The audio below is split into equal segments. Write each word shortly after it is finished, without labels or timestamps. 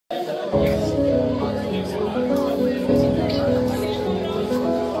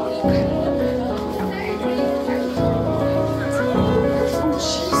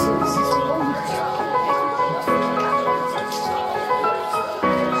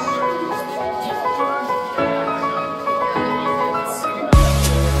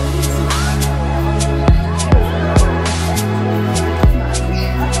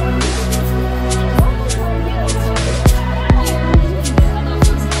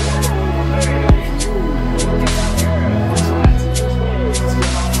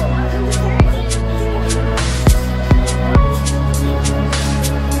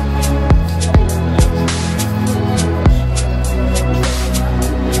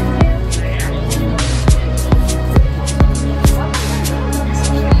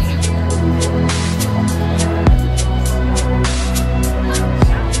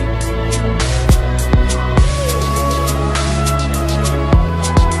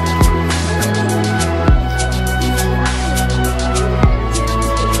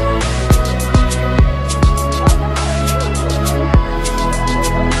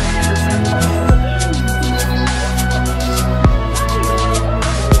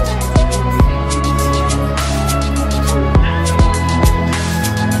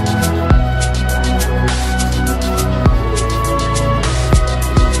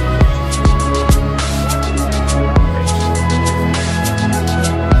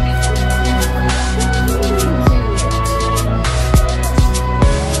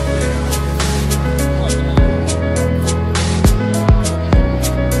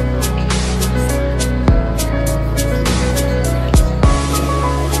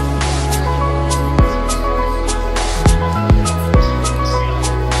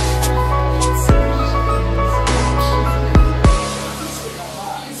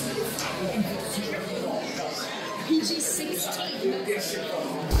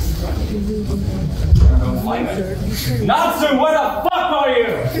Natsu, where the fuck are you?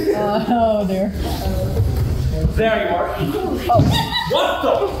 Oh, there. There you are. Oh. What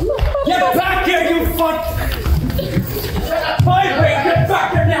the? Get back here, you fuck! Vibrate, get back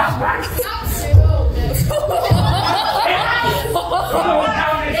here now!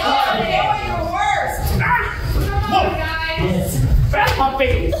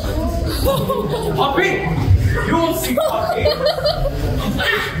 Puppy! Puppy? You won't see Puppy!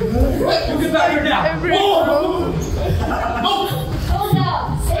 You get back here now! No! Hold up!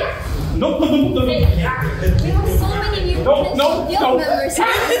 No, no, no, no, no! We have so many new members here. No!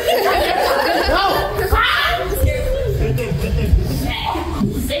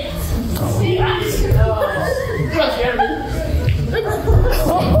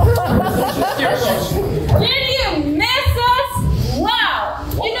 Did you miss us? Wow!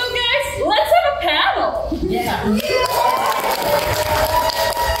 You know, guys, let's have a panel. Yeah.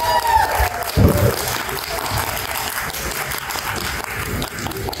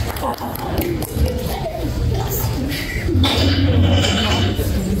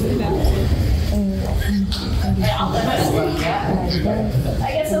 I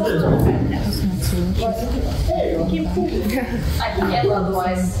guess I'll I can yell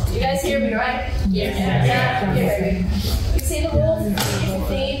otherwise. You guys hear me, right? Yeah. You see the rules?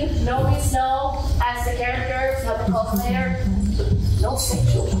 15, no means no. Ask the characters, have a cosplayer. No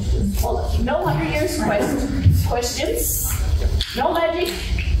sexual. No 100 years questions. No magic.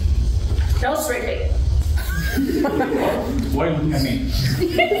 No stripping. What do you mean?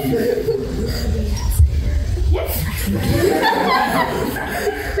 Yes.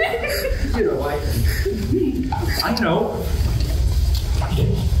 You know why? I know.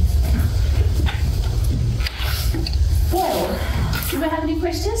 Well, do we have any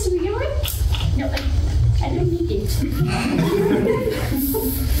questions to begin with? No, I don't need it.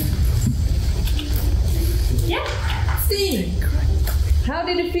 Yeah? See, how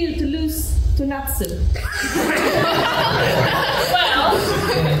did it feel to lose to Natsu? Well,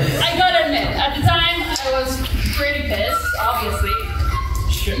 I gotta admit, at the time I was pretty pissed, obviously.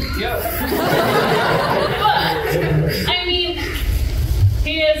 Shit, yeah. But, I mean,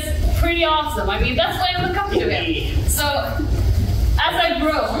 he is pretty awesome. I mean, that's why I look up to him. So, as I've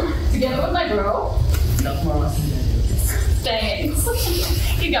grown, together with my bro, thanks.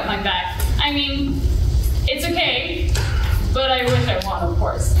 You got my back. I mean, it's okay, but I wish I won, of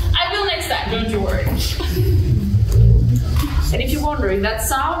course. I will next time, don't you worry. And if you're wondering, that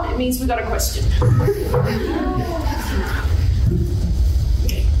sound, it means we got a question.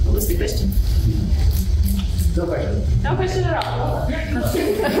 Okay, what was the question? No question. No question at all.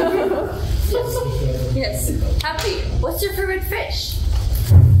 Yes. Happy. What's your favorite fish?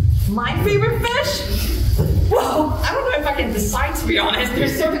 My favorite fish? Well, I don't know if I can decide, to be honest.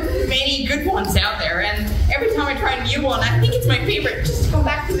 There's so many good ones out there, and every time I try a new one, I think it's my favorite. Just to go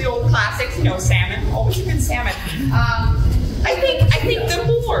back to the old classics, you know, salmon. Always a good salmon. I think the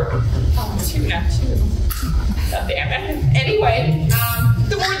more. Oh, tuna too. Oh, damn it. Anyway,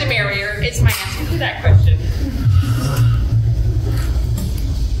 the more the merrier is my answer to that question.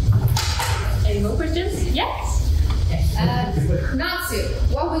 Any more questions? Yes. Natsu,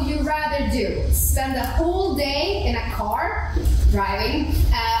 what would you rather do? Spend the whole day in a car driving,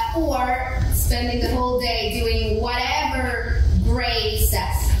 or spending the whole day doing whatever Gray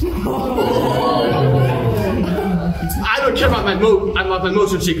says? I don't care about my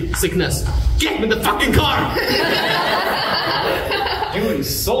motion sickness. Get me in the fucking car! You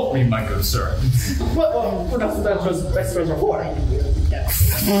insult me, my good sir. Well, that's what best friends are for.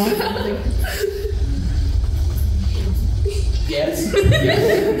 Yes.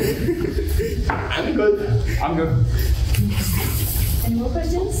 I'm good. I'm good. Any more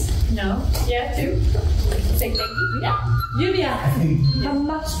questions? No? Yeah, two? Say thank you? Yeah. Juvia, how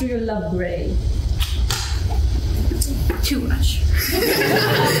much do you love Gray? Too much.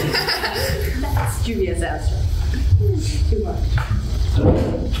 That's Juvia's answer. Too much.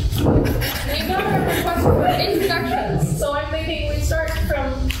 We got our request for introductions, so I'm thinking we start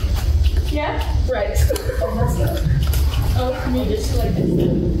from. Yeah? Right. Oh, that's good. Oh, for me, just like this.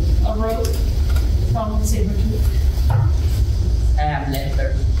 A row from Sabretooth.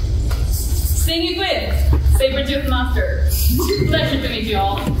 Lector. Singing with Sabretooth Master. Pleasure to meet you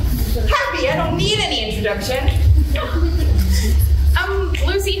all. Happy, I don't need any introduction.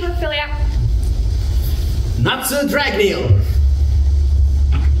 Lucy, Herphilia. Natsu Dragneel.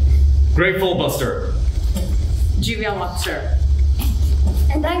 Grateful Buster. Juvia Lector.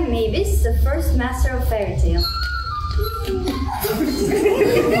 And I'm Mavis, the first master of fairy tale.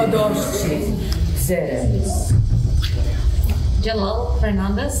 Zeref. Jellal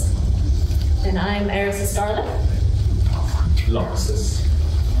Fernandez. And I'm Erza Scarlet. Laxus.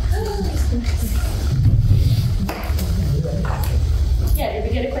 Yeah, did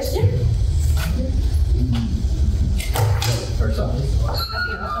we get a question? First up.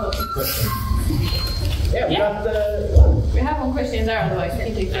 Question. Yeah, we got the... We have one question there, otherwise we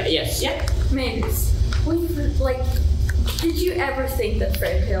can take that. Yes. Yeah. Mavis, did you ever think that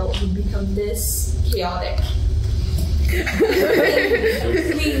Fairy Tale would become this chaotic? I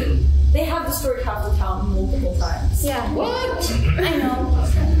mean, they have destroyed half the town multiple times. Yeah. What? I know.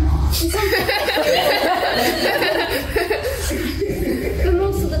 But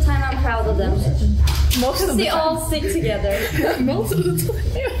most of the time I'm proud of them. Most of They all stick together Most of the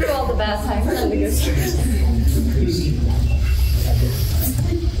time. through all the bad times and the good times.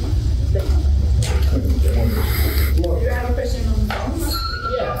 Do you have a question on the phone?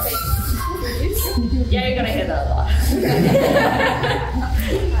 Yeah. Yeah, you're gonna hear that a lot.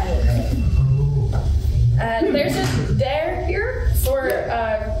 There's a dare here for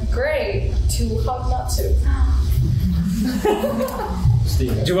Gray to hug Natsu.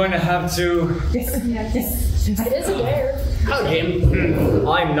 Do I have to? It is a dare. Hug him.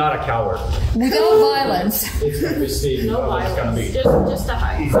 I'm not a coward. No violence. It's gonna be Steve. No It's gonna violence. be. Just a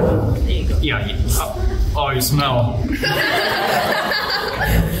hug. There you go. Yeah. Oh, you smell. You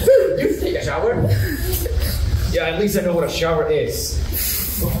take a shower? Yeah, at least I know what a shower is.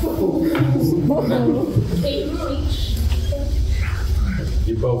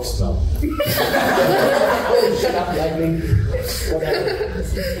 You both smell. Oh, shut up, lightning. Whatever.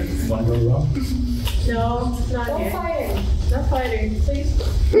 Wanna go wrong? No, not No here. fighting. No fighting, please.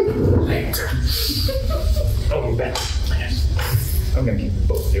 Later. Oh, you bet. I'm gonna keep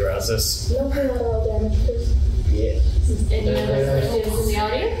both your asses. No collateral damage, please. Yeah. Any other questions in the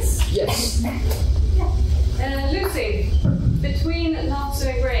audience? Yes. Lucy, between Natsu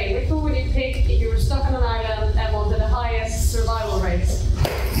and Gray, which one would you pick if you were stuck on an island and wanted the highest survival rates?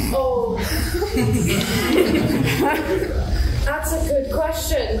 Oh. That's a good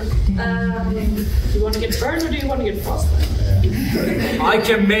question. Do you want to get burned or do you want to get frostbite? I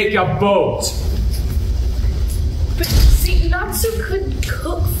can make a boat. But see, Natsu could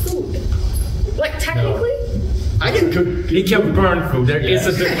cook food. Like, technically, I can cook. He can burn food. There is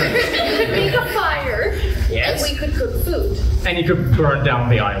a difference. we could make a fire, Yes. and we could cook food. And he could burn down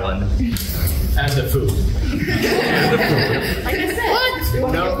the island. And the food. Like I said, do you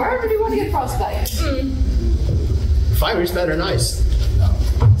want to No. get burned or do you want to get frostbite? Fire is better than ice.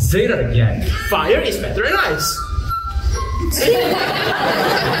 Say that again. Fire is better than ice.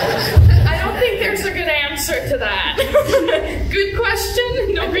 I don't think there's a good answer to that. Good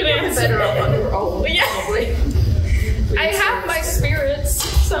question, no good answer. Better off on your own. Yeah. I have my spirits,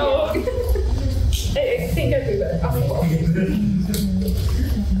 So I think I'd do that.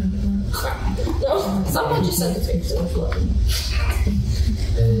 No, someone just sent it to me.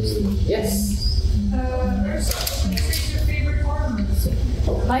 Yes. Erza, what's your favorite armor?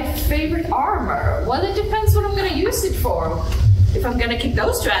 My favorite armor? Well, it depends what I'm gonna use it for. If I'm gonna kick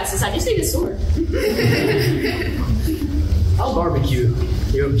those trances, I just need a sword. I'll barbecue.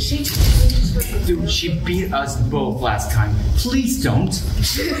 You. Dude, she beat us both last time. Please don't.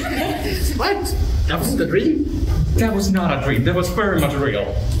 What? That wasn't a dream? That was not a dream. That was very much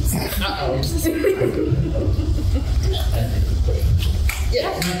real. Uh-oh.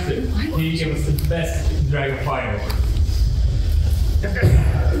 Yeah. He gave us the best dragon fire.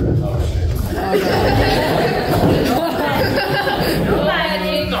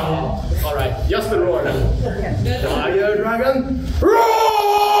 No. Alright, just the roar now. Fire dragon,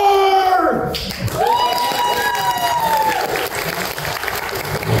 roar!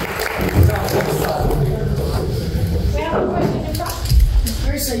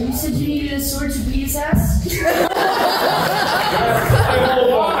 Erza, you said you needed a sword to beat his ass?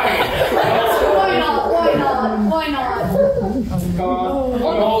 Why not?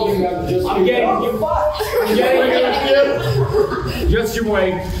 I'm getting you. Just you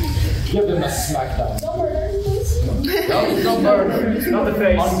wait. Give them a smackdown. Don't murder, please. Don't burn. Not the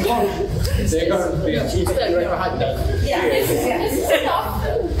face. They're gonna be right behind that. Yeah, this is enough.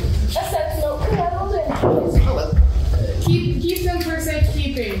 That's no collateral damage. Keep them for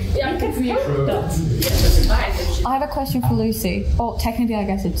safekeeping. Yeah, I have a question for Lucy. Or technically, I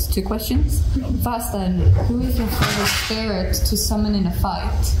guess it's two questions. First, then, who is your favorite spirit to summon in a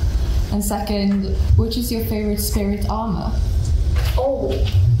fight? And second, which is your favorite spirit armor? Oh.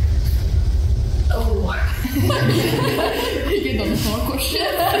 You get the whole question.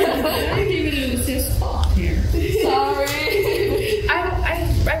 I'm giving Lucy a spot here. Sorry. I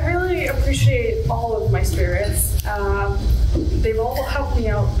really appreciate all of my spirits. They've all helped me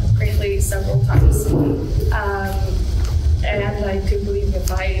out greatly several times. And I do believe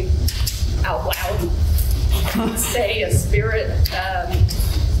if I out loud say a spirit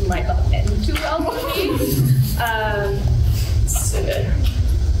might not end too well with me. I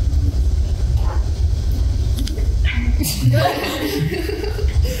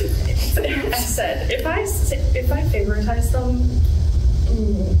said, if I favoritize them,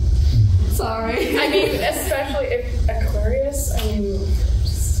 Sorry. I mean, especially if Aquarius, I mean,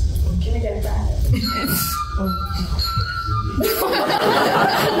 just gonna get that.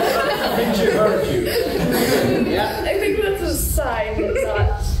 I think she heard you. Yeah. I think that's a sign,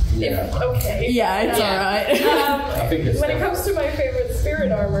 but not okay. Yeah, it's alright. I think it's when it comes to my favorite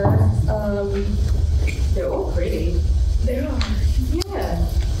spirit armor, They're all pretty. they are. Yeah.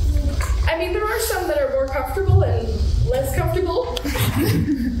 I mean, there are some that are more comfortable and less comfortable.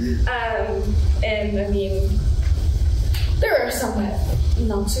 And I mean, there are some that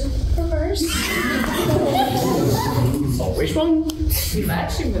Natsu prefers. So which one? You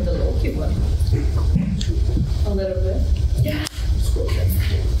match him with the Loki one. A little bit. Yeah.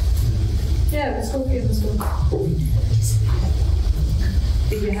 Yeah, the Scorpion is good.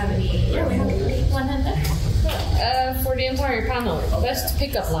 Did you have any? Yeah, we have one hand For the entire panel, best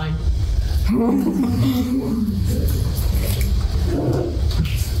pickup line.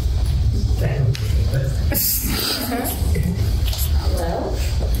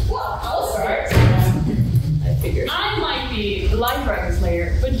 Well, I'll start. I figured. I might be the light dragon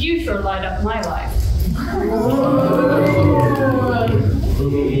slayer, but you sure light up my life.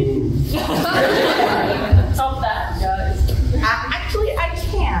 Top that, guys. Actually, I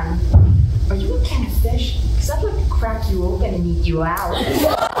can. Are you a can of fish? Because I'd like to crack you open and eat you out.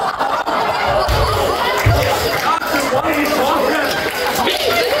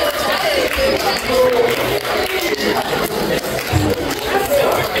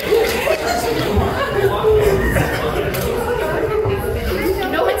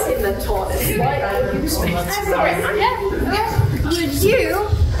 No, it's in the tortoise. Why are you speaking? Would you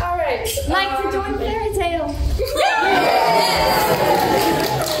Alright. like to join Fairy Tale?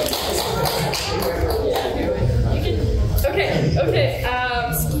 Okay.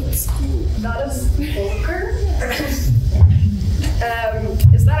 Not a smoker.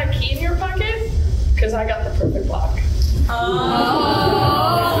 Is that a key in your pocket? Because I got the perfect lock.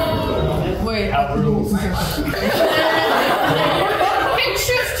 Wait. You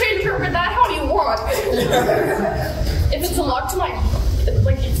choose to interpret that how you want. If it's a lock to my,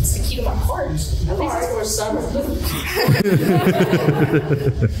 like if it's the key to my heart, at least it's more subtle.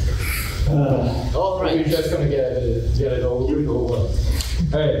 All right. You're just gonna get it over with or what?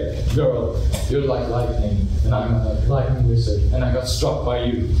 Hey, girl, you're like lightning, and I'm a lightning wizard, and I got struck by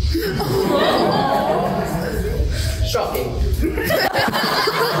you. Shocking.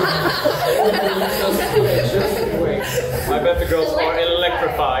 Wait, I bet the girls are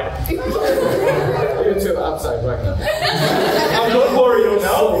electrified. You two outside right now. I'm not worried,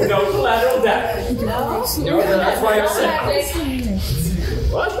 no collateral damage. No. That's why I said.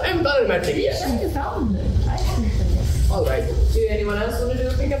 What? I haven't done magic yet. Alright. Do anyone else want to do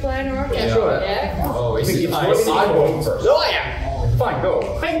a pickup line or? Yeah, sure. Yeah. Oh, is it I won't first. No, I am. Fine, go.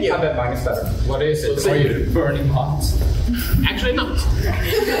 Thank you. I bet mine is better. What is it? Are you burning hot? Actually not.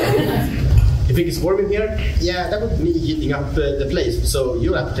 You think it's warm in here? Yeah, that would mean heating up the place, so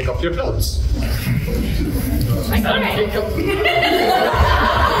you'll have to take off your clothes.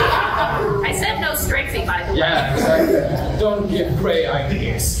 I said no strengthing, by the way. Yeah, exactly. Don't give Gray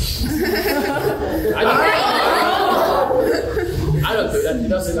ideas. I don't do that. He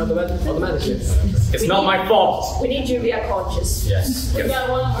does it automatically. It's not my fault. We need Juvia conscious. Yes. We got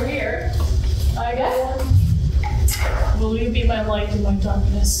one over here. I got one. Will you be my light in my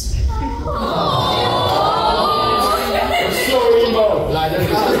darkness? Slow emo.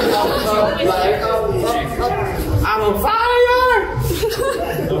 I'm on fire!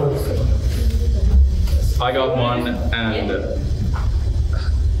 I got one, and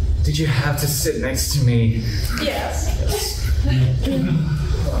did you have to sit next to me? Yes.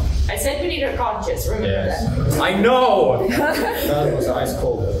 I said we need her conscious, remember that? I know! That was ice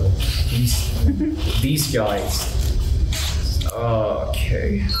cold. These guys.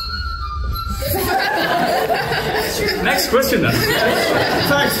 Okay. Next question then.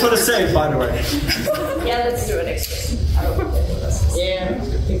 Thanks for the save, by the way. Yeah, let's do it next question. I don't know. Yeah.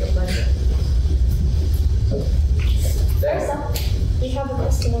 Pickup line. Erza, we have a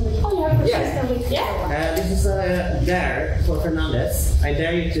question over here. Oh, you have a question over here? Yeah. This is a dare for Fernandez. I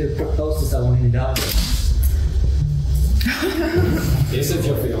dare you to propose to someone in the audience. Is it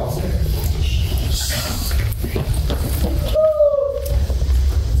your fiance?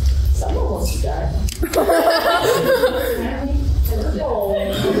 Someone wants to die.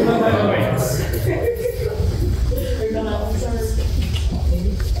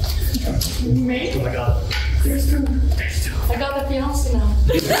 Me? Oh my god. I got the fiance now.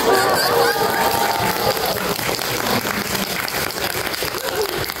 Wait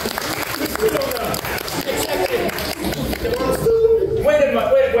a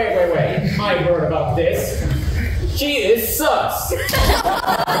minute, wait. I heard about this. She is sus.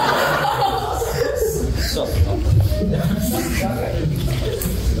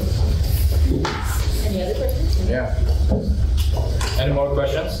 Any other questions? Yeah. Any more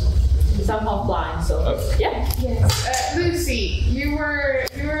questions? Because I'm offline, so. Yeah. Yes. Lucy, you were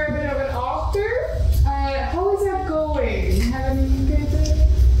a bit of an actor. How is that going? Have any good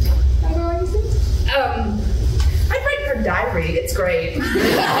ongoing things? I read her diary. It's great.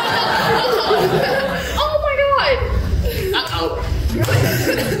 Oh my god! Uh-oh.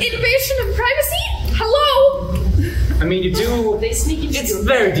 Invasion of privacy? Hello? I mean, you do. They sneak into It's your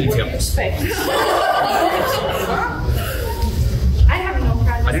very bed. What do you detailed. expect? I have no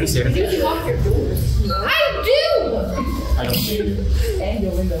privacy. I didn't see anything. You lock your doors. I do! I don't see it. And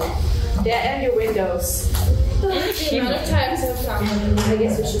your windows. Yeah, and your windows. The amount of times I've found I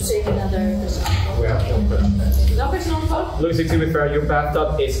guess we should take another. No personal phone? Lucy, to be fair, your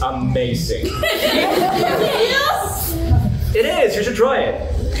bathtub is amazing. Yes! It is. You should try it.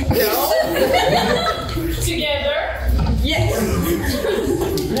 No. Together? Yes.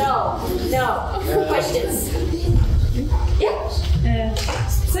 No. Questions? Yeah.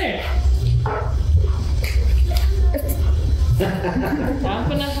 Zeref. I'm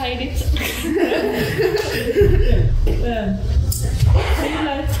gonna hide it. Do you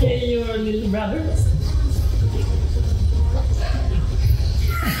like your little brother?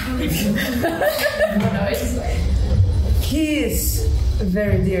 He is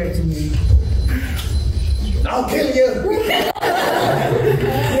very dear to me. I'll kill you!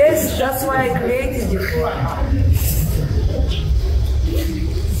 Yes, that's why I created you.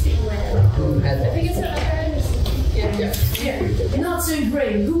 I think it's Natsu and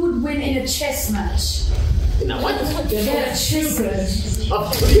Gray, who would win in a chess match? Now what? Yeah, chess match.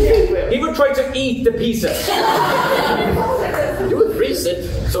 He would try to eat the pieces. You would freeze it,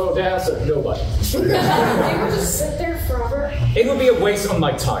 so the answer, nobody. You would just sit there forever. It would be a waste of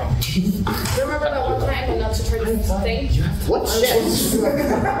my time. Remember that one time when Natsu tried to think? What chess?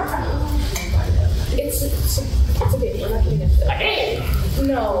 It's okay, we're not getting into it. Hey!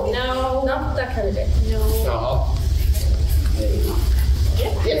 No. Not that kind of day. No.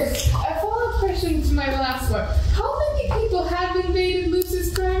 Yes. A follow-up question to my last one. How many people have invaded Lucy's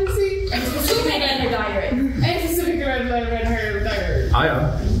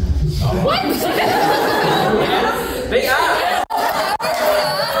What? They are!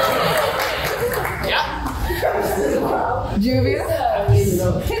 Yeah. Juvia?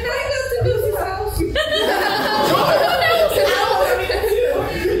 Can I go to Lucy's house?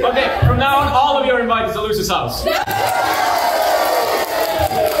 Okay, from now on, all of you are invited to Lucy's house.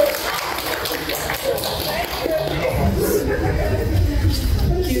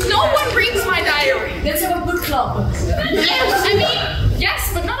 No one reads my diary. Let's have a book club. Yes, I mean,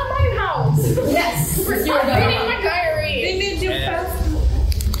 yes, but not in my house. Yes. We're not reading my diary. They need you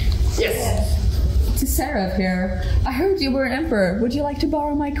fast. Yes. To Zeref here. I heard you were an emperor. Would you like to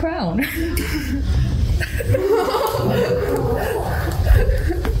borrow my crown?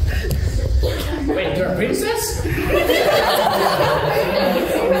 Wait, you're a princess?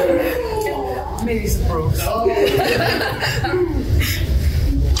 Maybe some bros.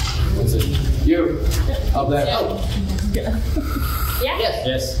 You, up there. Oh. Yeah.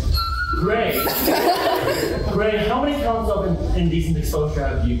 Yes. Gray. Gray, how many counts of indecent exposure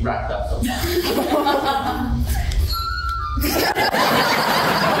have you racked up so far? We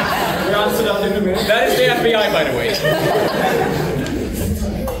answer that in a minute. That is the FBI, by the way.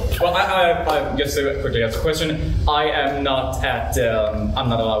 Well, I just to quickly answer the question. I am not at. I'm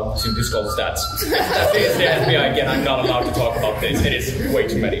not allowed to disclose that. That is the FBI again. I'm not allowed to talk about this. It is way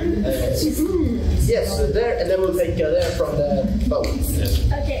too many. Yes, there, and then we'll take there from the boat. Yes.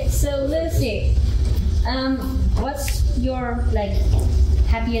 Okay, so Lucy, what's your like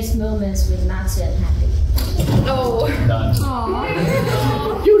happiest moments with Natsu and Happy? Oh. Done.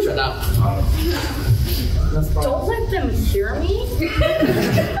 You shut up. Don't let them hear me.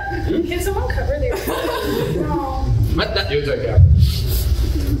 Can someone cover their No. Let that you take care.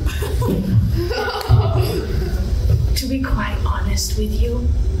 To be quite honest with you,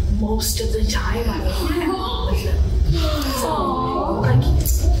 most of the time I was happy with them.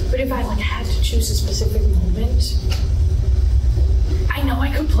 But if I had to choose a specific moment, I know I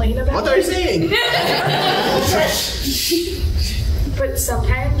complain about What are you saying? But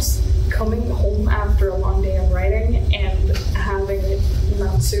sometimes coming home after a long day of writing and having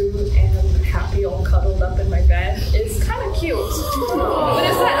Natsu and Happy all cuddled up in my bed is kind of cute. But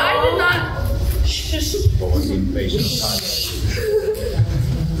it's that I did not.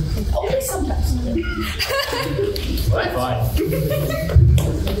 Only sometimes. What? Fine.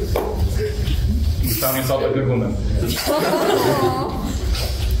 You found yourself a good woman.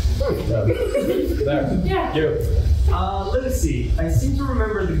 There. Yeah. You. Lucy, I seem to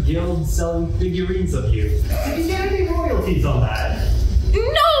remember the guild selling figurines of you. Did you get any royalties on that?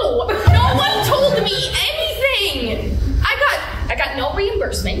 No! No one told me anything! I got no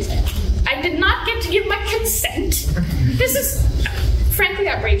reimbursement. I did not get to give my consent. This is frankly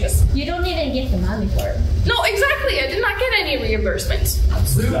outrageous. You don't even get the money for it. No, exactly. I did not get any reimbursement.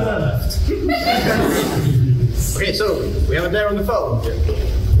 Okay, so we have it there on the phone.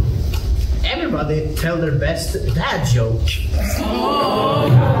 Everybody tell their best dad joke.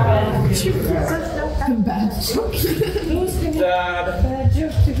 Bad joke. Dad. Bad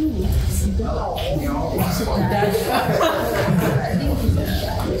joke to who?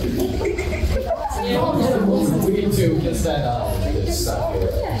 We need to stand up.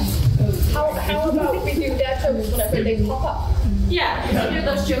 How about we do that jokes whenever they pop up? Yeah, we do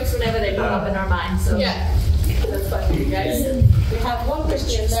those jokes whenever they pop up in our minds. So Yeah. that's fun for you guys. We have one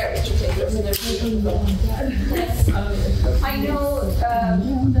question there, which is I know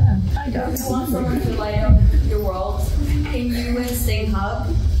you want someone to light up your world. Can you and Sting hug?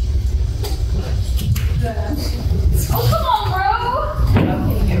 Oh, come on, bro!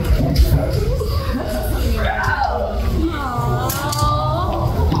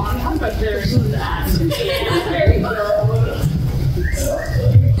 I'm not very good at that. Yeah, very good.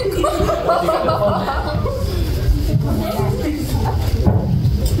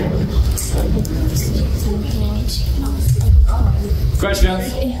 Questions?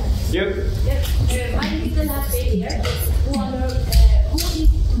 You? Mine still has baby here.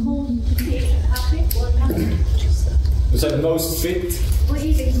 Who You said most fit?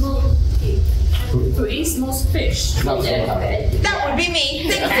 Who eats most fish? That would be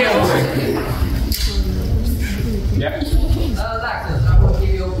me. Thank you. Yeah. Laxus, I will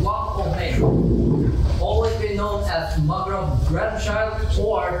give you one complaint. Always be known as mother of grandchild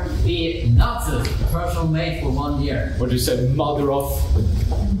or be Natsu's personal maid for 1 year. What you said, mother of?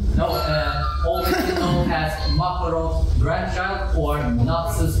 No, always be known as mother of grandchild or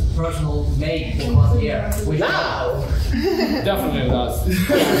Natsu's personal maid for 1 year. Now! Definitely not. So,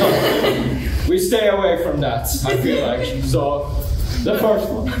 we stay away from that, I feel like. So, the first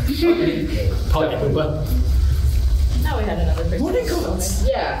one. Okay. But Now we had another person. What do you call it?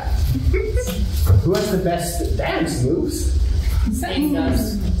 Yeah. Who has the best dance moves? Same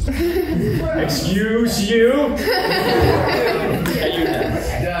does. Excuse you? Hey, you dance.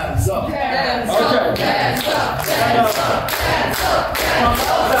 Dance up. Dance up. Okay. Dance up. Dance up.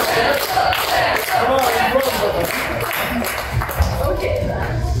 Come on. Okay.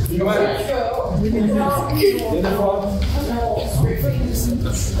 Come on. Let's go.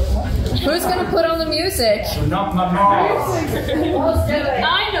 Who's gonna put on the music? Not my mom. I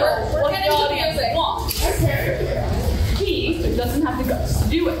know what the audience wants. He doesn't have the guts to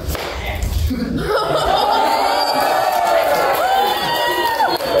do it.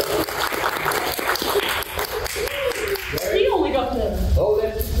 He only got the. Hold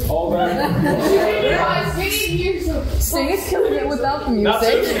it. Hold on. Guys, we need music. Sting is killing it without the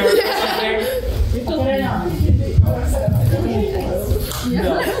Natsu, music.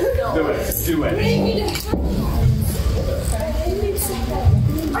 No. Do it. Do it.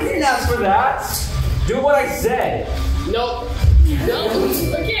 I didn't ask for that. Do what I said. Nope.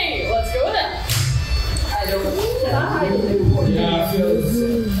 Okay, let's go with that. I don't know. Yeah.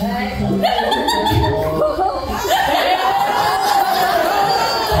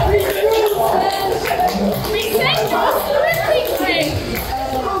 We said just everything.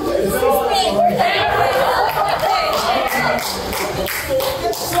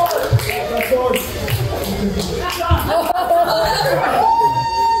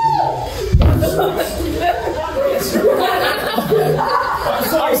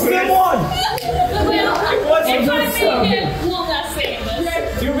 I still won. Well, It wasn't if I just make it one last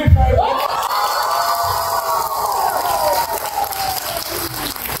famous. Do me fair.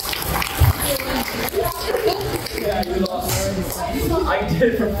 Yeah, you lost. I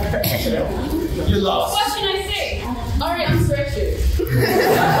did prepare. You lost. What can I say? Alright, I'm stretching.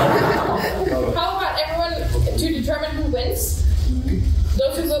 How about everyone to determine who wins?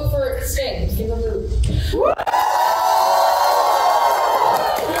 Those who vote for Sting, give a move.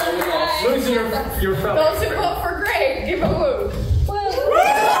 Losing your fellow. Those who vote for Greg, give a move.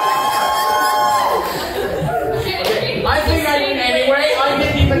 I think I did anyway. I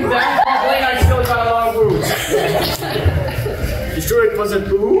didn't even that complain. I still got a lot of woos. You sure it wasn't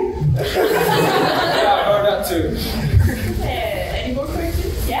boo? Yeah, I heard that too. Any more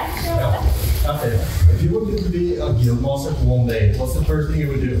questions? Yeah? Okay. If you were to be a guild master for one day, what's the first thing you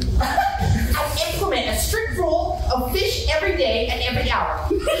would do? I implement a strict rule of fish every day and every hour.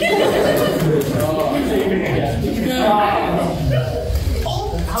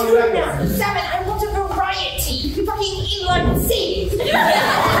 How do that go? 7, I want a variety. Fucking inline sea.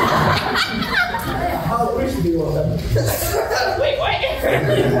 How rich do you want them? Wait, what?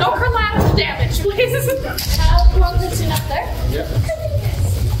 No collateral damage, please. How long did you have there? Yeah.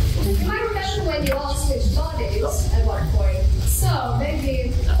 You might remember when you all switched bodies at one point. So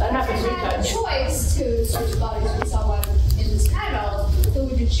maybe That happens if you had a sometimes. choice to switch bodies with someone in this panel, who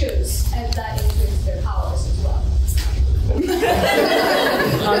would you choose? And that includes their powers as well. I'm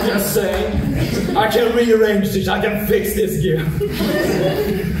just saying. I can rearrange this. I can fix this gear.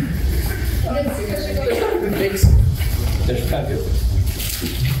 Fix. There's plenty of it.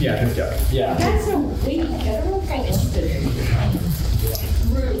 Yeah, good job. Yeah. That's so weak. Everyone kind of stupid.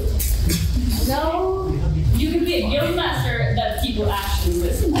 Rude. No, you can be a guild master that people actually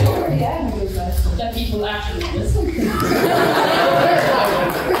listen to. Yeah, I'm a good master. That people actually listen to.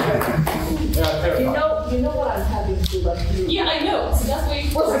 You know what I'm happy to do, like you. Yeah, I know. So that's why you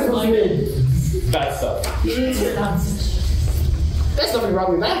What's force supposed to mean? Bad stuff. You need to nonsense. There's nothing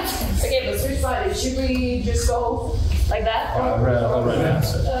wrong with that. Okay, but switch bodies. Should we just go like that? Already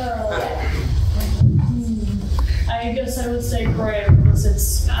answered. I guess I would say gray because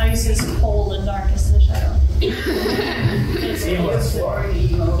it's ice is cold and darkest in the shadow. It's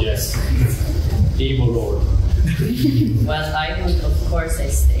Yes. Evil Lord. Well, I would of course say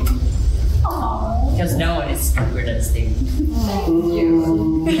Sting. Because no one is stronger than Sting.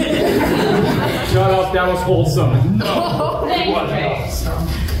 Shut up, that was wholesome. No. Thank you.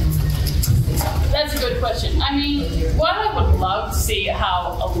 That's a good question. I mean, what I would love to see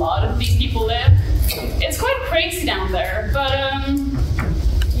how a lot of these people live. It's quite crazy down there, but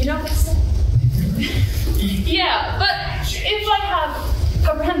You know what's that? yeah, but if I have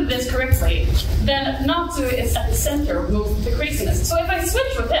comprehended this correctly, then Natsu is at the center of most of the craziness. So if I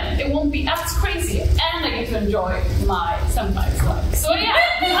switch with him, it won't be as crazy, and I get to enjoy my senpai's life. So yeah,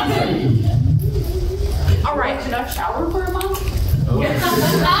 Natsu. Alright, should I shower for a month? I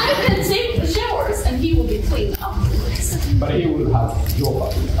can take the showers, and he will be clean afterwards. But he will have your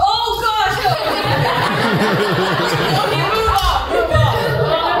body. Oh gosh! Okay, move on.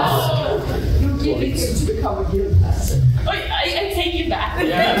 You really need to become a guild master.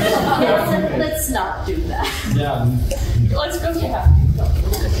 Let's not do that. Yeah. Let's go to happy.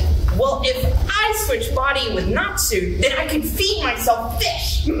 Well, if I switch body with Natsu, then I could feed myself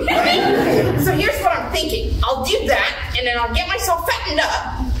fish. Right? So here's what I'm thinking. I'll do that, and then I'll get myself fattened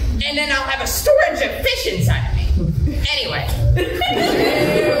up, and then I'll have a storage of fish inside of me. Anyway.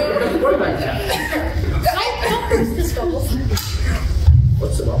 What about that?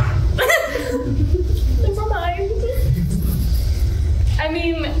 What's the problem? Never mind. I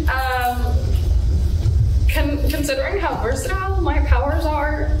mean, considering how versatile my powers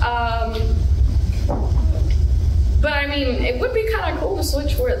are, but I mean, it would be kind of cool to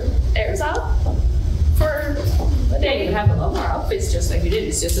switch with Erza for a day. You have a lot more outfits just like you did.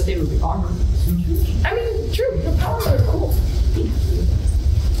 It's just that they would be armor. I mean, true. The powers are cool.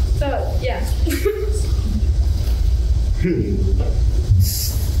 So yeah.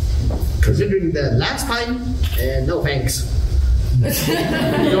 Considering the last time, no thanks. You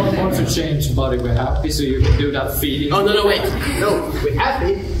don't want to change body with Happy, so you can do that feeding. Oh no, wait. No, with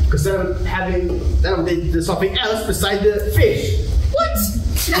Happy, because then I'm doing something else besides the fish. What?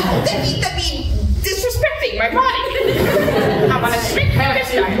 No, that'd be disrespecting my body. I want to speak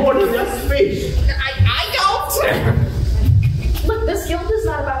Happy more than just fish. I don't. Look, this guild is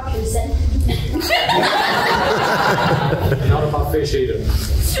not about consent. Not about fish either.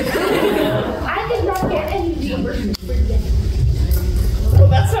 I did not get any viewers. Well,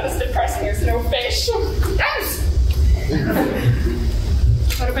 that's not as depressing as no fish.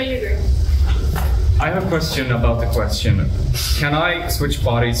 What about you, Drew? I have a question about the question. Can I switch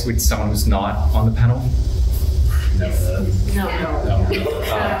bodies with someone who's not on the panel? No.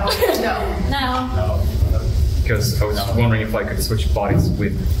 Because I was wondering if I could switch bodies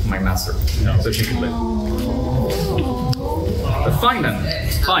with my master, so she could live. But fine then.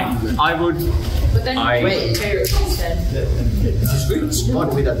 Fine. I would. But then you wait. instead. Switch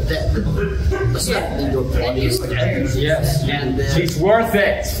body with a dead. Does that mean your body is dead? Yes. And she's worth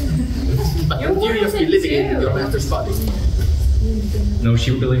it. But you just be living in your master's body. No,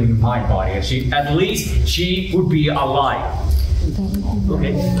 she would be living in my body. At least she would be alive.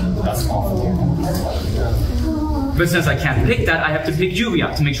 Okay, that's awful. But since I can't pick that, I have to pick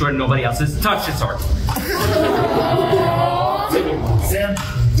Juvia to make sure nobody else has touched it. Sorry. Sam.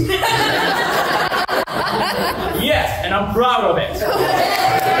 Yes, and I'm proud of it.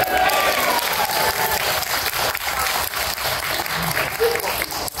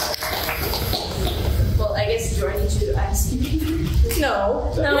 Well, I guess do I need to ask you?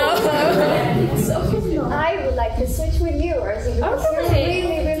 No. I would like to switch with you, Erza, because you're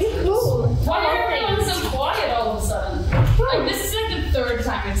really, really cool. Why are everyone so quiet all of a sudden? Like, this is like the third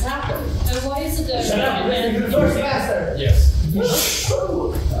time it's happened. And why is it that... Shut up, man. You're the first master. Yes. The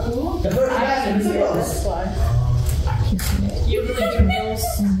first master is That's why. You're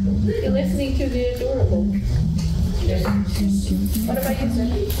You're listening to the adorable. What about you,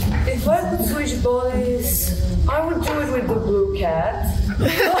 Zeref? If I could switch bodies, I would do it with the blue cat.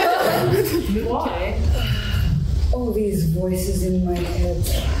 Why? All these voices in my head.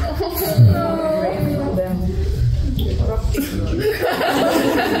 But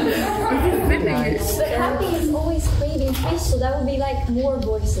Happy is always craving fish, so that would be like more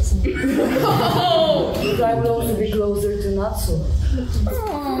voices. But I would also be closer to Natsu.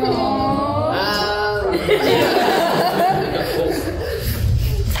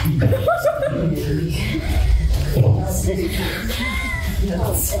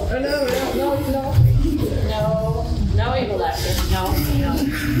 No evil actor. No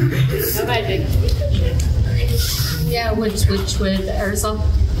magic. Yeah, I would switch with Erza.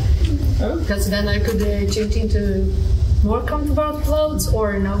 Because then I could change into more comfortable clothes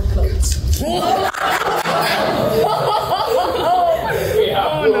or no clothes.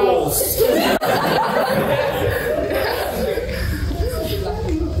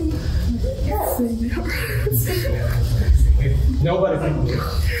 Nobody.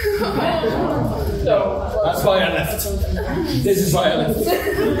 No, that's why I left. This is why I left.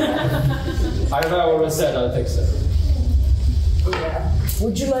 I already said I'll fix it.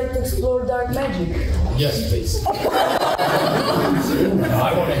 Would you like to explore dark magic? Yes, please. I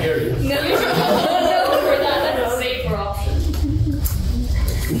want to hear you. No, that's a safer option.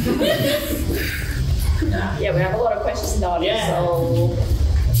 Yeah, we have a lot of questions in the audience, so...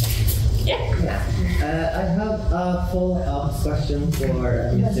 Yeah. I have a follow-up question for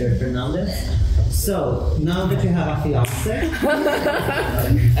Mr. Fernandez. So, now that you have a fiance,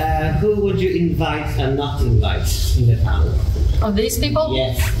 who would you invite and not invite in the panel? Of these people?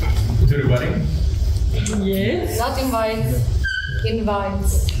 Yes. To the wedding? Yes. Not invite.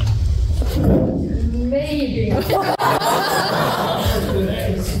 Invite. Maybe.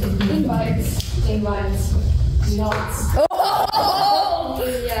 Invites. Not. Oh!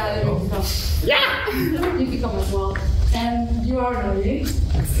 Yeah, there you go. Yeah! You can come as well. And you are naughty. I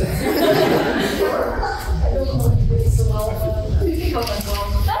don't know if you do it so well, but you can come as well.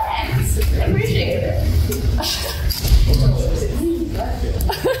 Thanks! I appreciate it.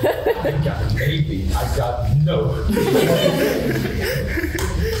 I got maybe. I got no.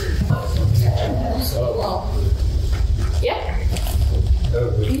 So. Yeah.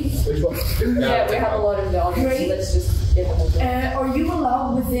 Which one? Yeah, we have a lot of the audience, so let's just get the whole thing. Are you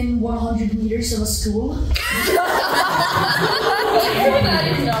allowed within 100 meters of a school? The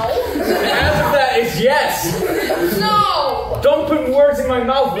answer to that is yes. No! Don't put words in my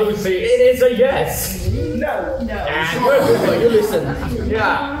mouth, Lucy. It is a yes. No. You listen.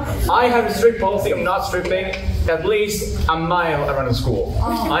 Yeah. I have a strict policy of not stripping at least a mile around the school.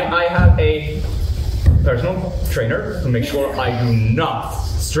 I have a personal trainer to make sure I do not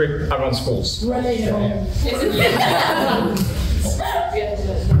strip around schools. Relatable.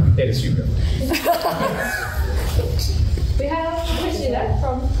 It is you. We have a question there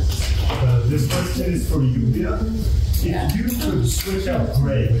from. This question is for Juvia. If you could switch out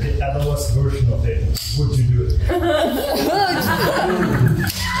Grey with the LOS version of it, would you do it?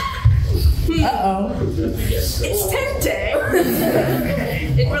 Uh-oh. It's tempting.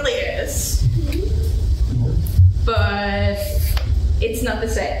 It really is. But it's not the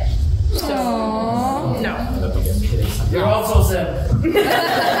same. So, no. You're also Zeref.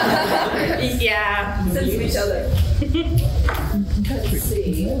 Yeah, since each other. Let's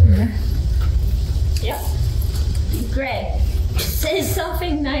see. Yeah. Greg, say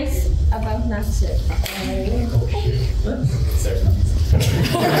something nice about Natsu. To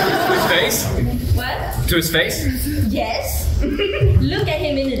his face? What? To his face? Yes. Look at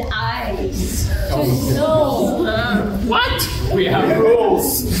him in the eyes. No. What? We have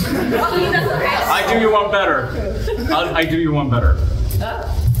rules. I do you one better. I do you one better.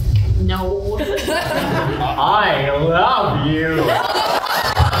 No. I love you.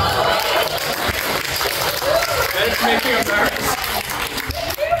 Let's make you embarrassed.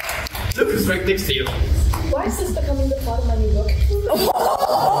 Look who's right next to you. Why is this becoming the plot of my new book? Say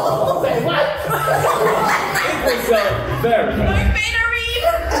what? It was very My beta read!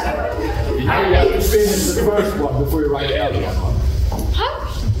 You have to finish the first one before you write the other one. Huh?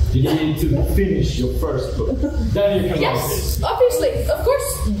 You need to finish your first book. Then you can write Yes, this. obviously, of course.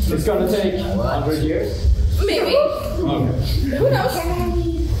 It's gonna take 100 years. Maybe. Okay. Who knows?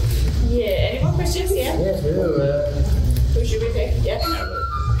 Yeah, any more questions? Yeah? Yes, we do. Who should we pick? Yeah?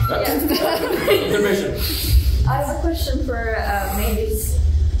 Intermission. I have a question for Mavis.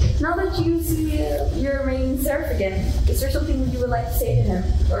 Now that you see your main Zeref again, is there something you would like to say to him?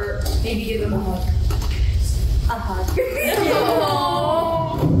 Or maybe give him a hug? A hug.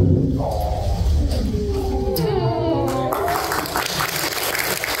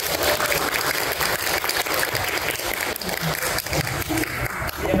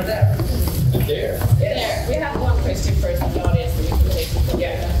 There. There. We have one question first from the audience that we can take.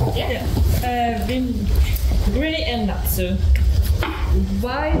 Yeah. Gray and Natsu.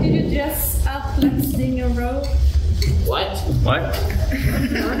 Why did you dress up like Stinger Row? What? What?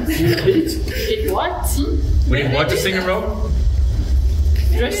 It what? We didn't want to sing a row?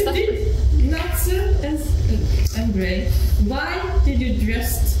 Dressed up. Natsu and Gray. Why did you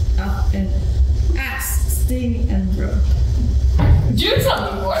dress up and ask Sting and Row? Do tell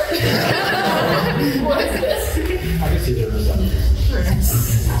me more. What is this? I can see the result.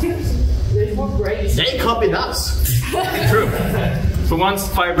 There's more grace. They copied us. True. For once,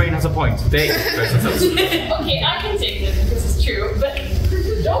 Firebrain has a point. They dress us up. Okay, I can take this because it's true, but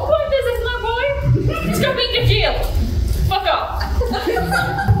don't point this as my boy. He's gonna be in jail. Fuck off.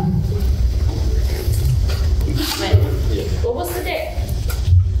 What was the day?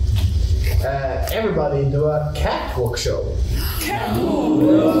 Everybody do a catwalk show.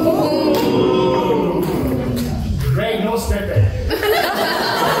 Greg, no stepping.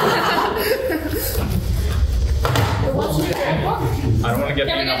 What's the catwalk? I don't want to get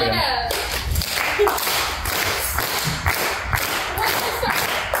beaten up again.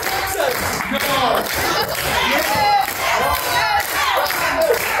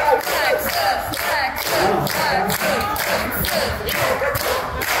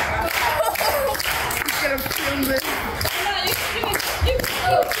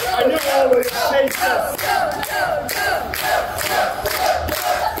 I knew I would chase us.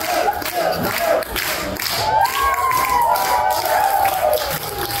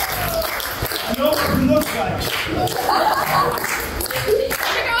 I know what you look like.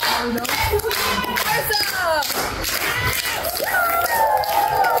 Erza!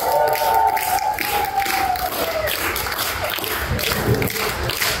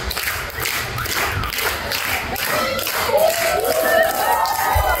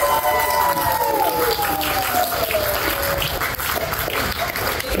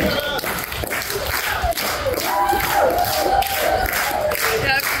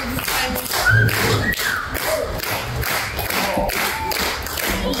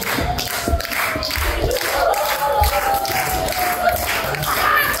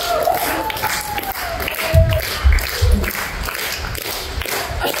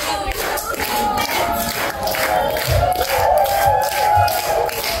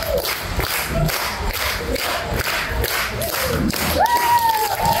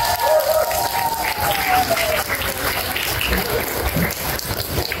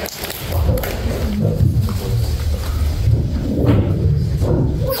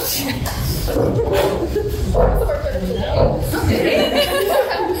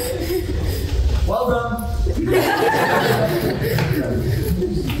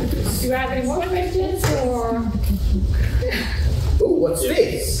 Do you have any more questions or? Ooh, what's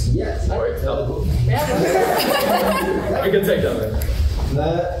this? Yes. Alright, I can take that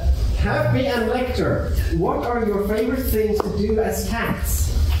then. Happy and Lector, what are your favorite things to do as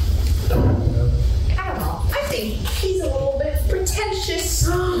cats? I don't know. I think he's a little bit pretentious.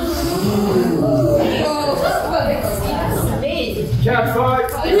 Cat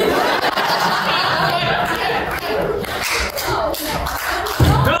fight!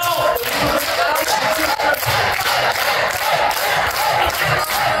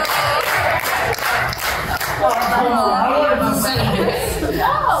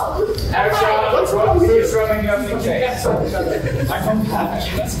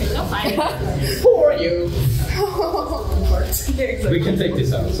 For you. We can take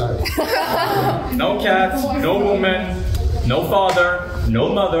this out, sorry. No cat, no woman, no father, no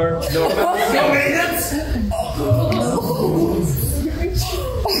mother, no maintenance.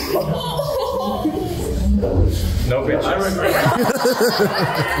 No bitch. I regret.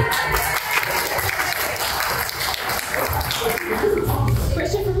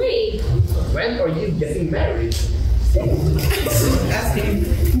 Question for me. When are you getting married?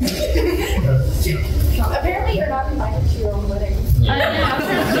 Apparently you're not invited to your own wedding. I know,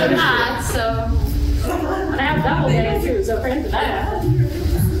 I'm not, so. I have double wedding too, so friends of that.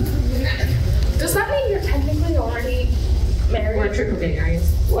 Does that mean you're technically already married? We're triple dating, I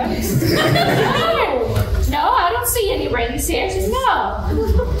guess. What? No, I don't see any rings here. No.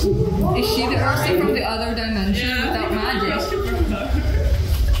 Is she the Erza from the other dimension without magic?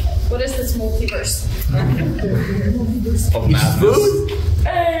 What is this multiverse? Of madness.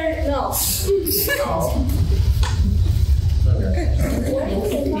 No.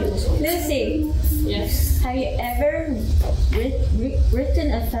 Lucy. Yes. Have you ever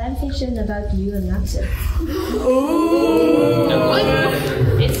written a fan fiction about you and Natsu? No.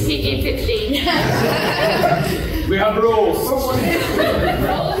 It's CG-15. We have rules.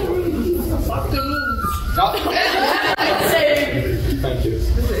 Thank you.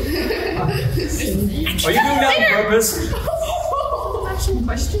 Are you doing that on purpose? Actual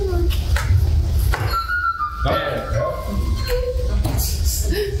question?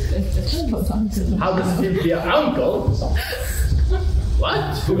 How does it feel to be an uncle? What?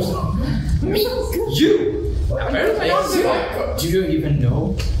 Me? You? Apparently, Do you even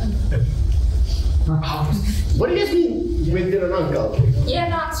know? What do you guys mean with an uncle? Yeah,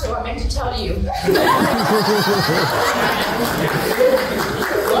 Natsu, I meant to tell you.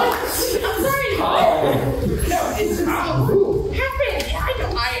 What? I'm sorry. Oh. No, it's happened.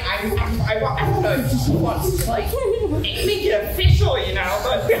 I don't know if she wants to like make it official, you know,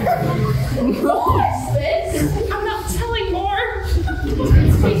 but what's this? I'm not telling more.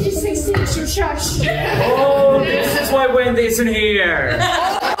 It's page 16, so shush. Oh, this is why Wendy isn't here.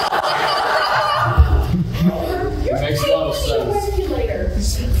 Makes a lot of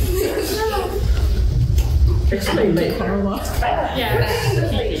sense. Explain later. Yeah.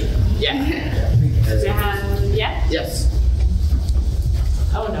 Yeah. Yeah? Yes.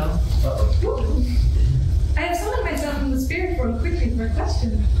 Oh no. I have summoned myself from the spirit world quickly for a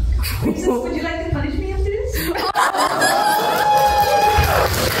question. Princess, would you like to punish me after this?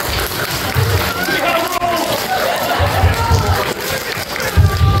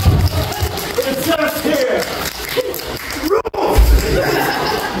 It says here.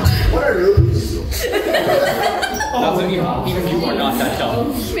 What are rules? Even you are not that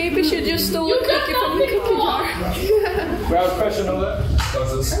dumb. Maybe she just stole a cookie from the cookie jar. We have a question on that?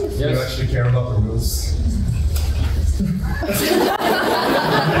 Does you actually care about the rules?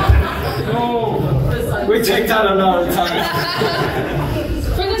 No. We take that another time.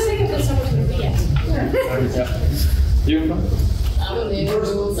 For the sake of this, I was going to be it. You? I don't know the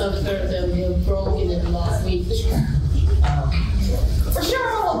rules after them being broken in last week. For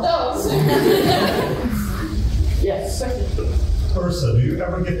sure, all of those. Yes. Erza, do you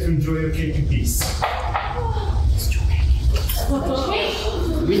ever get to enjoy your cake in peace? We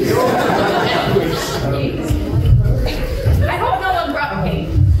don't I hope no one brought cake.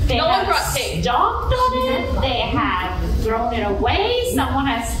 No one brought cake. Stomped on it. They have thrown it away. Someone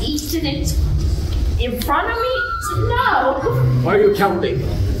has eaten it in front of me. No. Why are you counting?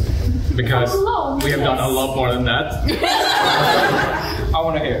 Because we have done a lot more than that. I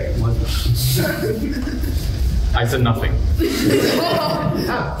want to hear. I said nothing.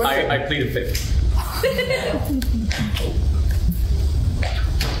 I pleaded fifth.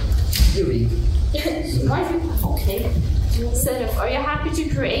 Okay. Zeref, are you happy to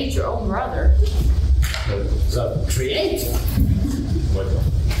create your own brother? So, create?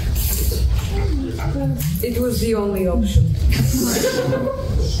 It was the only option.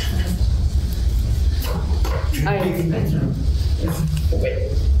 makes it better. Wait,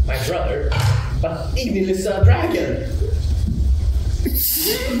 my brother? But Ignil is a dragon.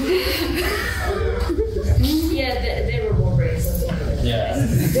 Yeah, they were more brave. Yeah.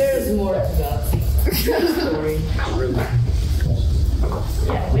 There's more to that story.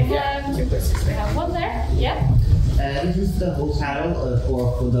 Yeah, we have 2 questions. We have one there. Yeah. This is the whole panel,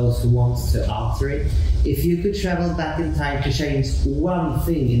 or for those who want to answer it. If you could travel back in time to change one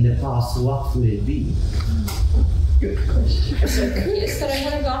thing in the past, what would it be? Good question. Yes, that I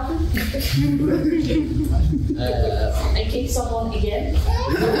would have gotten. I kicked someone again.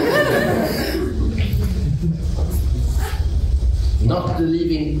 Not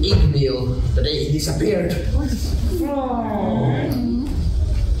leaving Ignil the day he disappeared.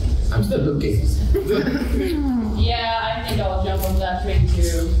 I'm still looking. Yeah, I think I'll jump on that train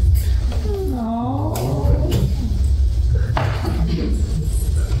too.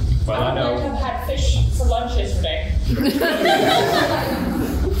 Well, I know. I have had fish for lunch yesterday.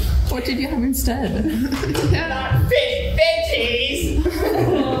 What did you have instead? Not fish, veggies!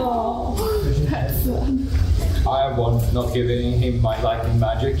 I have one, not giving him my lightning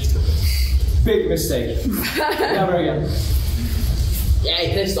magic. Big mistake. Never again. Yeah,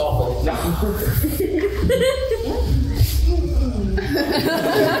 it tastes awful.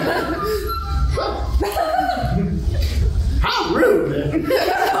 How rude!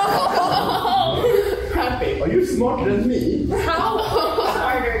 Happy, are you smarter than me? How?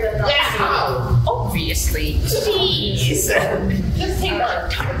 Harder than us. Yeah, how? Obviously. Jeez. Just take our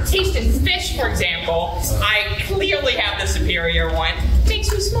tasted fish, for example. I clearly have the superior one.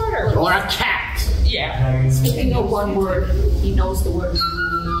 Makes me smarter. Or a cat. Yeah. Speaking of one word, he knows the word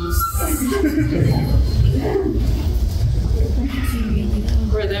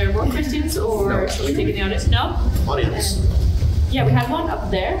Were there more questions or should we take any others? No? Audience. Yeah, we have one up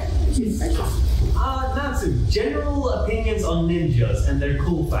there. Natsu, general opinions on ninjas and their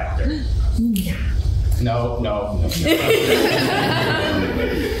cool factor. No.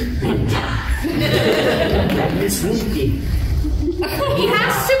 He's sneaky. He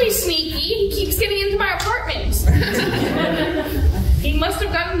has to be sneaky. He keeps getting into my apartment. He must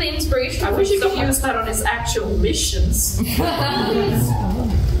have gotten the inspiration. I wish he could use that on his actual missions.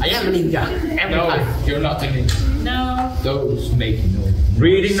 I am a ninja. No, you're not a ninja. No. Those make no.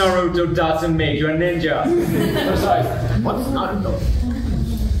 Reading Naruto doesn't make you a ninja. Besides, what's Naruto?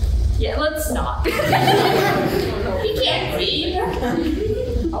 Yeah, let's not. He can't read.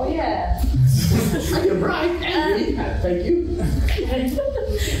 Oh yeah. I am right. Thank you.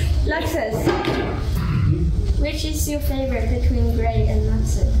 Laxus, which is your favorite between Gray and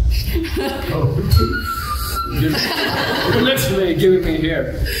Natsu? You're literally giving me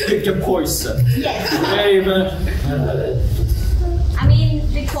here. Pick your poison. Yes. I mean,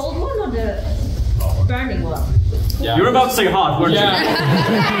 the cold one or the burning one? Yeah. You're about to say hot, weren't you?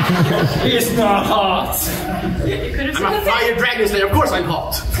 He's not hot. I'm a fire dragon slayer, of course I'm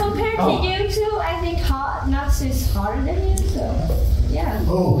hot. Compared to you two, I think Natsu is hotter than you, so yeah.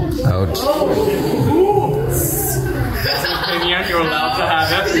 Ouch. That's an opinion, you're allowed to have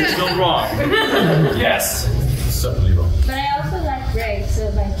it. It's not wrong. Yes. Certainly wrong. But I also like Gray, so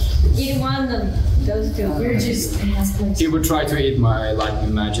like either one of them, those two. We're just He would try to eat my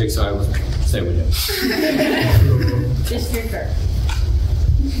lightning magic, so I would stay with him. just prefer.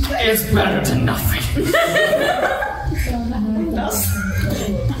 It's better than nothing.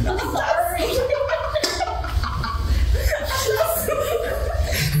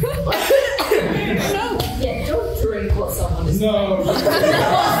 Yeah, don't drink what someone is No.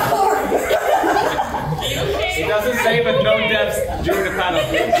 It doesn't say, but no deaths during the panel.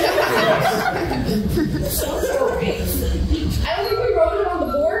 I don't think we wrote it on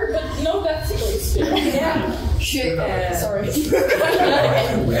the board, but no deaths please. Yeah. Shit. Sorry.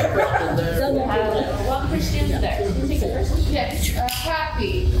 One question there. Can you take it first? Yes,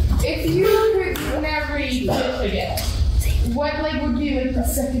 Happy. If you could never eat fish again, what like would you make the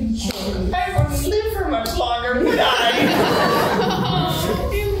second choice? I wouldn't live for much longer, would I?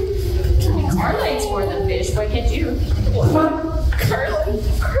 Carla eats more than fish. Why can't you? Carla?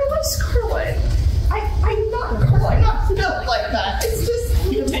 Carla's Carla. I'm not Carla. I'm not built like that. It's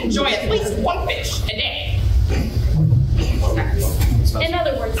just you to enjoy at least one fish a day. In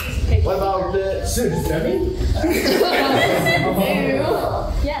other words, pick. What about surströmming?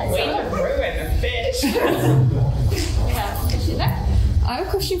 Yes. Way to ruin the fish. We have a question there. I have a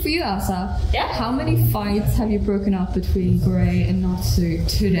question for you, Erza. Yeah? How many fights have you broken up between Gray and Natsu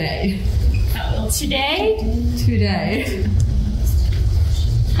today? Today? Today.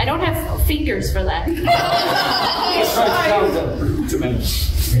 I don't have fingers for that. Let's try to count them. 2 minutes.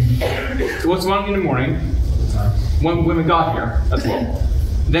 It was 1 in the morning, When we got here as well.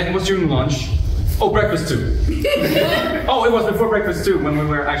 Then it was during lunch. Oh, breakfast too. Oh, it was before breakfast too, when we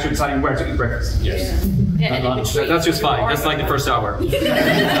were actually deciding where to eat breakfast. Yes. Not lunch. That's just fine. That's like the first hour.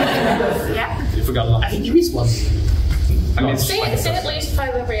 Yeah. You forgot lunch. I think you missed one. I mean, Say at least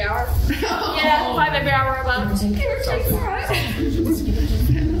 5 every hour. Yeah, 5 every hour about.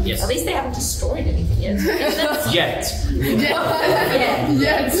 Yes. At least they haven't destroyed anything yet. Yet.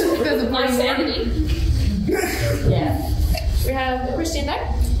 Yes. Because of My sanity. Yeah. We have Christine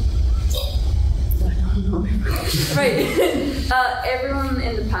there. Right. Everyone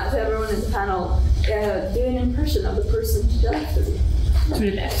in the panel, do an impression of the person to the left of you. To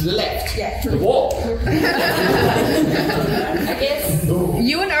the left. To the left. Yeah. To the wall. I guess.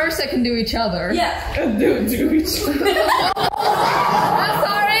 You and Erza can do each other. Yeah. Do each other. I'm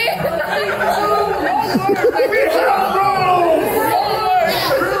sorry.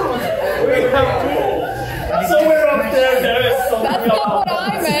 Somewhere up there is something. That's not what I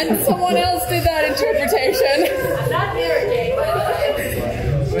meant. Someone else did that interpretation. I'm not near a gay, by the way.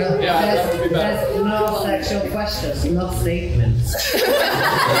 Well, there's no sexual questions, not statements.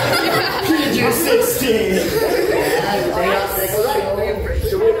 PG-16. They are sexual.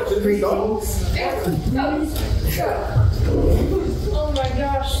 Oh my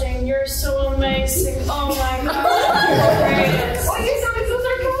gosh, Shane, you're so amazing. Oh my gosh. Why are you sounding so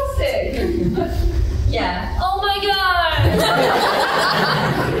sarcastic? Yeah. Oh my god.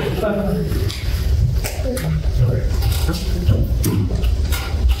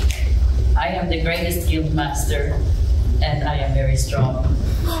 I am the greatest guild master, and I am very strong.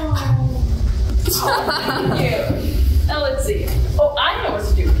 Thank you. Now let's see. Oh, I know what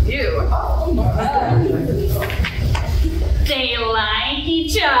to do with you. Oh my god. They like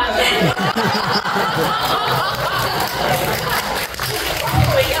each other.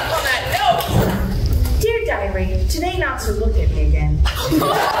 Following up on that note, dear diary, today Natsu looked at me again.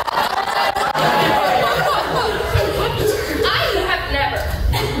 I have never.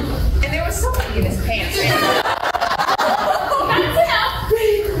 And there was something in his pants. That's enough.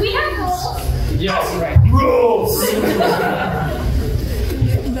 We have rules. Yes, right. Rules!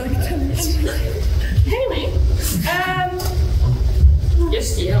 Anyway,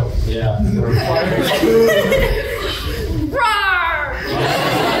 Just yell. Yeah. roar!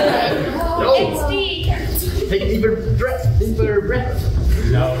 It's deep. Take a deeper breath.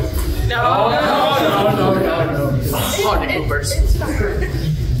 No. No. Party poopers. It's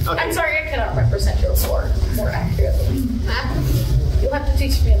fine. I'm sorry, I cannot represent your war more accurately. You'll have to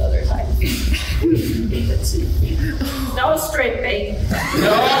teach me another time. No straight bait.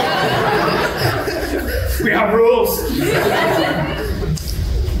 No. We have rules.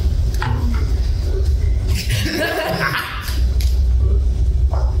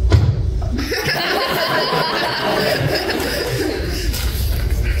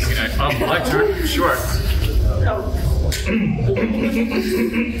 Lector, sure. No.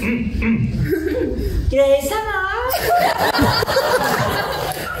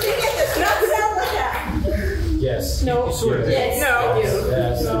 Yes. No. Sure. Yes. No.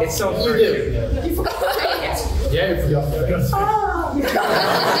 Yes. No. It's so You do. You forgot to say it. Yeah, you forgot that. Oh.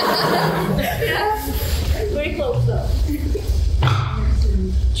 Yeah. Very close though.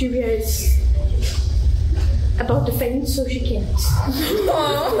 Juvia is about to faint, so she can't.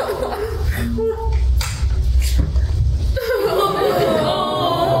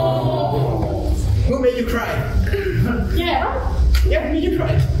 Who made you cry? Yeah. Yeah, who made you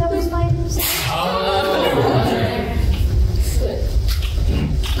cry? That was my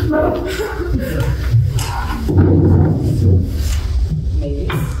Maybe.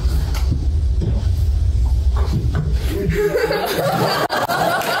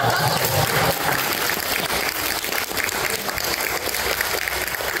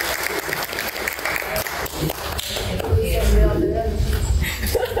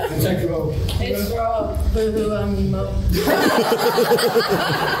 It's raw. Boo-hoo, I'm emo.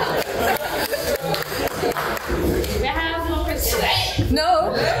 We have no Christine. No.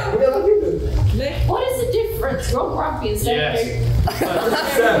 What is the difference? You're grumpy instead of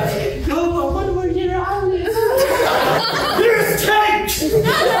No, what were your eyes? Here's cake!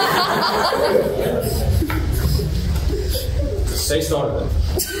 Say started.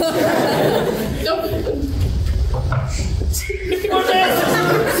 What else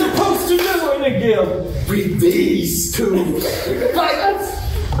is supposed to do in a guild? With these two. Violence!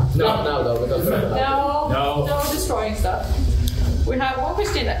 No, though, because No destroying stuff. We have one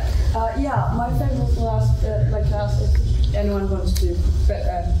Christina. Yeah, my favorite class, if anyone wants to,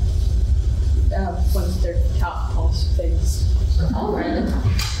 wants their top pass things. Alright.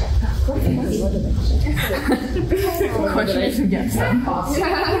 Question is against them.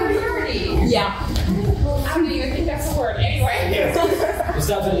 Yeah. I don't even think that's a word anyway. Is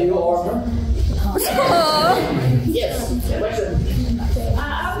that a new armor? Yes. I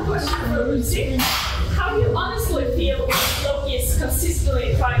have a question for Lucy. How do you honestly feel when Loki is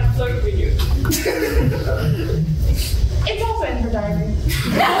consistently trying to flirt with you? It's also in her diary.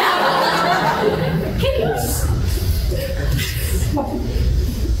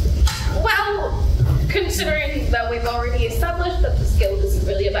 Well, considering that we've already established that the skill isn't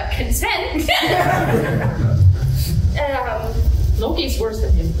really about consent, Loki's worse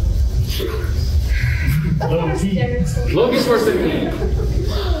than him. Loki's worse than me.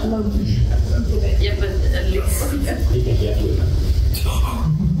 Yeah, but at least.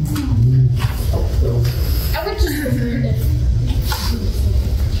 I would just prefer it.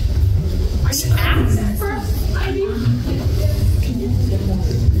 Are you asking for us, maybe?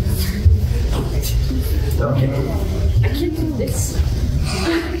 I can't do this.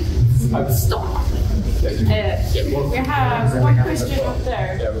 Stop. We have one question up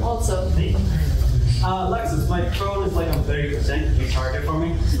there also. Laxus, my phone is like on 30%. Can you charge it for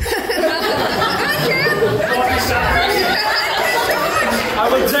me? I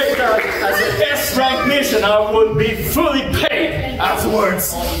would take that as an S-rank mission. I would be fully paid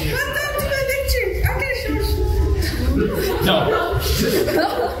afterwards. No.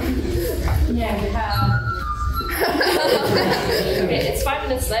 Yeah, we have. Okay, it's 5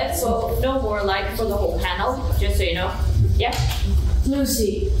 minutes left, so no more like for the whole panel, just so you know. Yeah?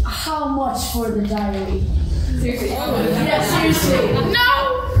 Lucy, how much for the diary? Seriously? Yes, seriously.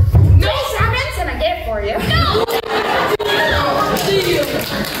 No! No sermons, and I get it for you. No! Deal!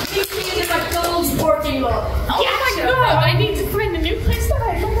 You see it in McDonald's parking lot. Oh yeah, my god! I need to find a new place that I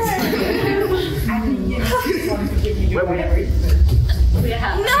live. I mean, you want to give me whatever.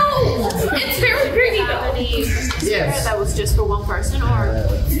 No! It's very pretty though. Yes. That was just for one person, or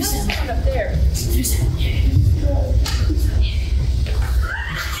there's one up there.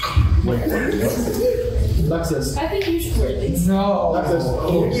 Laxus. I think you should wear these. No. Laxus,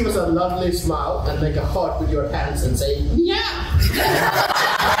 can you give us a lovely smile and make a heart with your hands and say, yeah!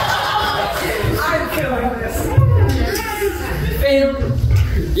 I'm killing this. Fail.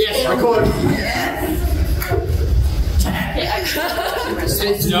 yes, record.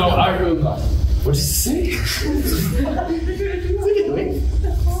 No, I will not. What did you say?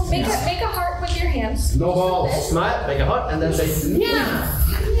 Make a heart with your hands. No balls. Smile, make a heart, and then say, yeah!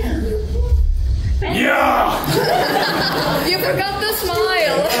 Yeah! You forgot the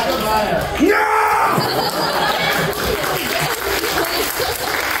smile.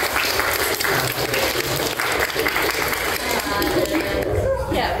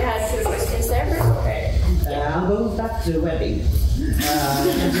 Yeah, we had 2 questions there. Okay. I'm going back to the wedding. You have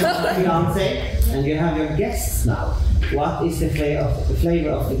your fiance and you have your guests now. What is the flavor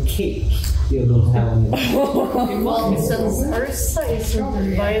of the cake you're going to have on your wedding? Well, since Erza is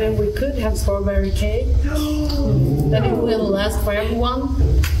invited, we could have strawberry cake. Then it will last for everyone.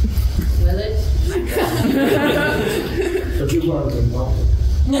 Will it? But you weren't involved.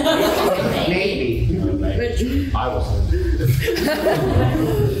 Maybe. I wasn't.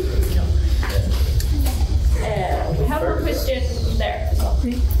 We have a question there.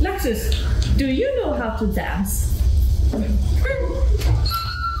 Laxus, do you know how to dance?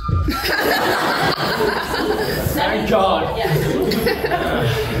 Thank God.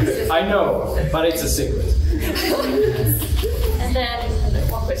 I know, but it's a secret. And then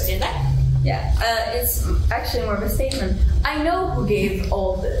one question there. Yeah, it's actually more of a statement. I know who gave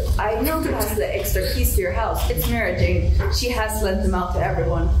all the. I know who has the extra keys to your house. It's Mary Jane. She has lent them out to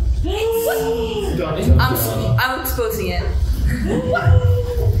everyone. I'm exposing it.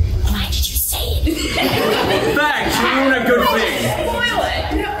 Why did you say it? Thanks, you're doing a good thing. Spoil it.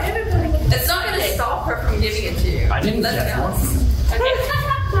 It's not going to stop her from giving it to you. I didn't Let's get go. one. Okay.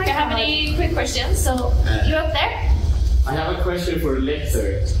 Do you have any quick questions? So, you up there? I have a question for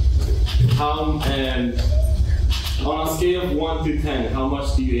Lector. How, on a scale of 1 to 10, how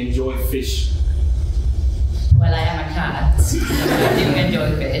much do you enjoy fish? Well, I am a cat. I do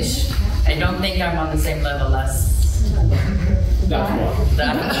enjoy fish. I don't think I'm on the same level as that one.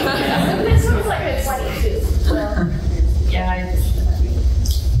 This looks like it's 22. Yeah,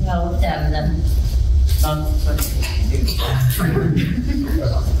 well, 10 then. Not 22.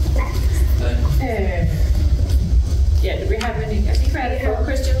 Yeah, do we have any? I think we had a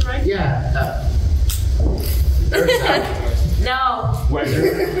question, right? Yeah. No. Where?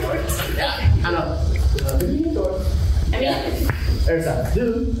 I mean, Erza,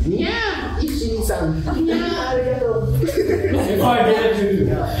 do. Yeah, Ichi-san. Yeah, arigato. If I get to.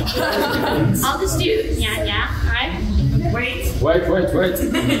 I'll just do yeah, alright? Wait. Wait.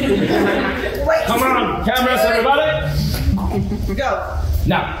 Come on, cameras, everybody. Go.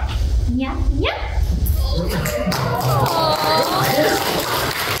 Now. Yeah.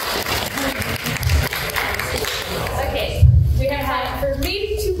 Okay. We have time for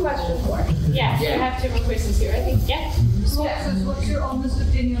maybe 2 questions more. Yeah, we have 2 more questions here, I think. Yeah. Laxus, what's your honest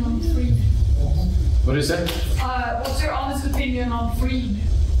opinion on Freed? What is that? What's your honest opinion on Freed?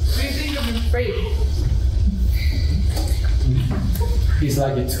 What do you think of him? Freed? He's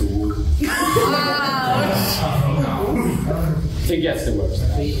like a tool. He gets the worst,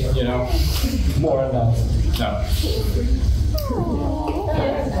 you know? More than that. No.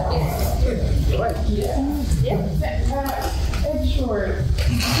 Sure.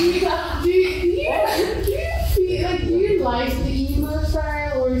 Do you like the emo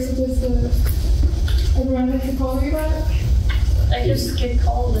style, or is it just everyone has to call you that? I just get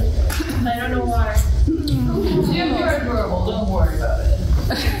called it. I don't know why. You're adorable, don't worry about it.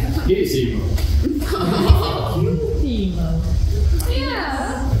 He's emo. Emo.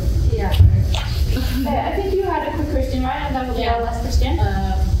 Yeah. I think you had a quick question, right? And that was our last question.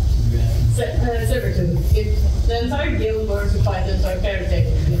 Severton, if the entire guild were to fight the entire character,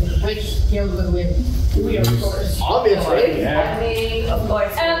 which guild would win? We, of course. Obviously. I mean, of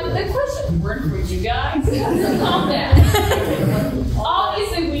course. The question weren't for you guys. Calm down.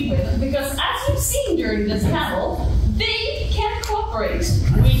 Obviously we win, because as you've seen during this panel, they can't cooperate.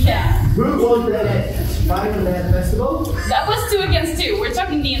 We can. Who won that fight in that festival? That was 2 against 2. We're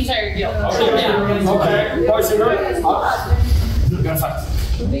talking the entire guild. Okay. Boys and girls. We're gonna fight.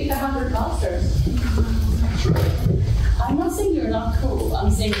 Beat 100 monsters. I'm not saying you're not cool. I'm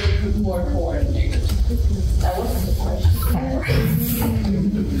saying you're more coordinated. That wasn't the question.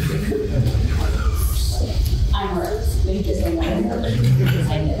 I'm hurt. Thank you so much.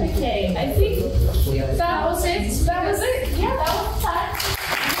 Okay, I think that was it. That was it. Yeah, that was time.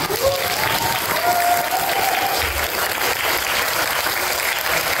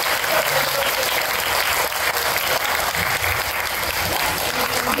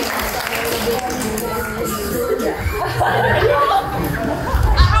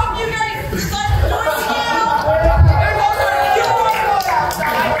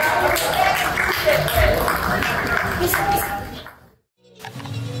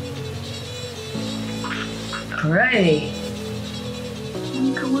 Alrighty.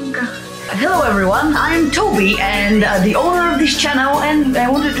 Hello everyone, I'm Toby and the owner of this channel, and I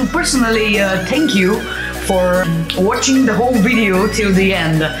wanted to personally thank you for watching the whole video till the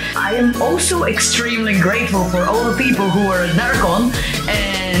end. I am also extremely grateful for all the people who were at NARCon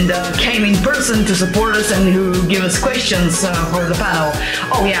and came in person to support us and who give us questions for the panel.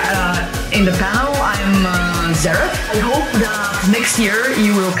 Oh yeah, in the panel I'm Zeref. I hope that next year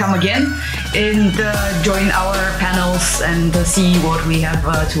you will come again and join our panels and see what we have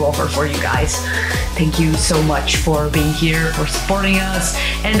to offer for you guys. Thank you so much for being here, for supporting us,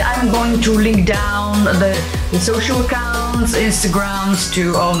 and I'm going to link down the social accounts, Instagrams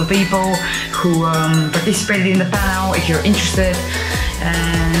to all the people who participated in the panel if you're interested.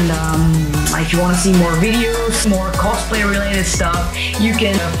 And if you want to see more videos, more cosplay related stuff, you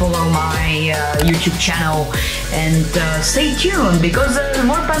can follow my YouTube channel and stay tuned, because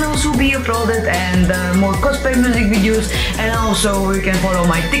more panels will be uploaded and more cosplay music videos, and also you can follow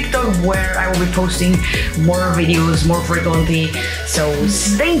my TikTok where I will be posting more videos more frequently. So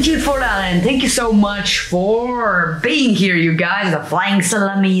stay tuned for that, and thank you so much for being here, you guys. The Flying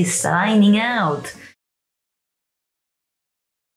Salami is signing out.